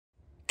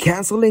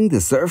Canceling the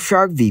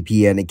Surfshark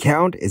VPN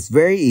account is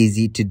very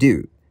easy to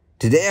do.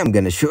 Today I'm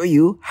going to show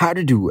you how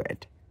to do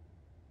it.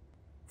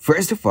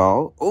 First of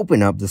all,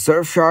 open up the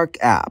Surfshark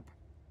app.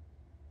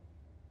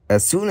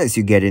 As soon as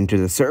you get into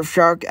the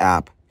Surfshark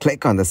app,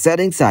 click on the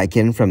settings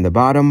icon from the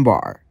bottom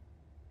bar.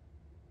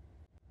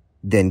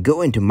 Then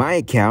go into My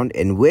Account,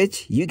 in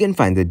which you can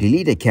find the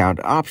Delete Account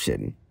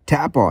option.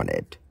 Tap on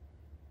it.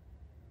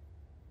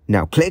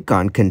 Now click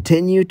on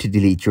Continue to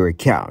delete your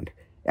account.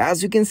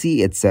 As you can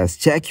see, it says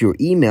check your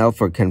email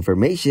for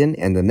confirmation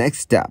and the next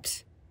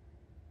steps.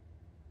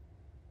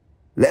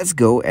 Let's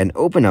go and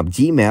open up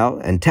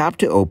Gmail and tap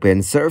to open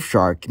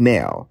Surfshark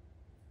Mail.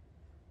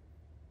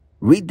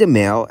 Read the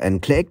mail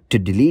and click to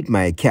delete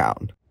my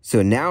account.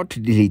 So now to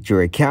delete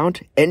your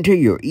account, enter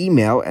your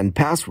email and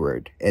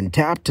password and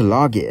tap to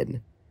log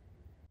in.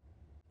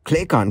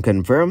 Click on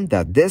confirm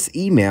that this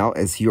email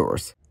is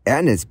yours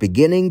and is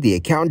beginning the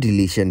account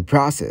deletion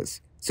process.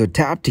 So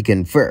tap to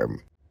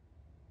confirm.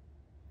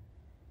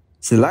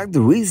 Select the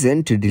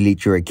reason to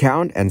delete your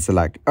account and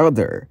select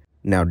Other.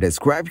 Now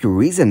describe your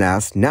reason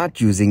as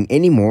not using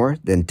anymore,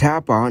 then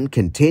tap on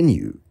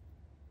Continue.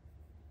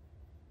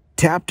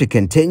 Tap to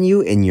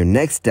continue in your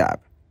next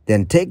step,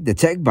 then tick the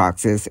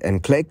checkboxes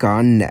and click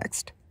on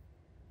Next.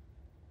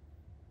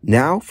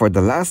 Now for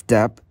the last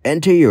step,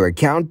 enter your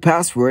account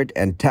password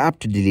and tap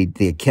to delete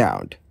the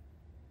account.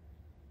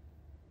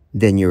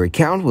 Then your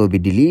account will be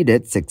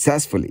deleted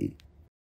successfully.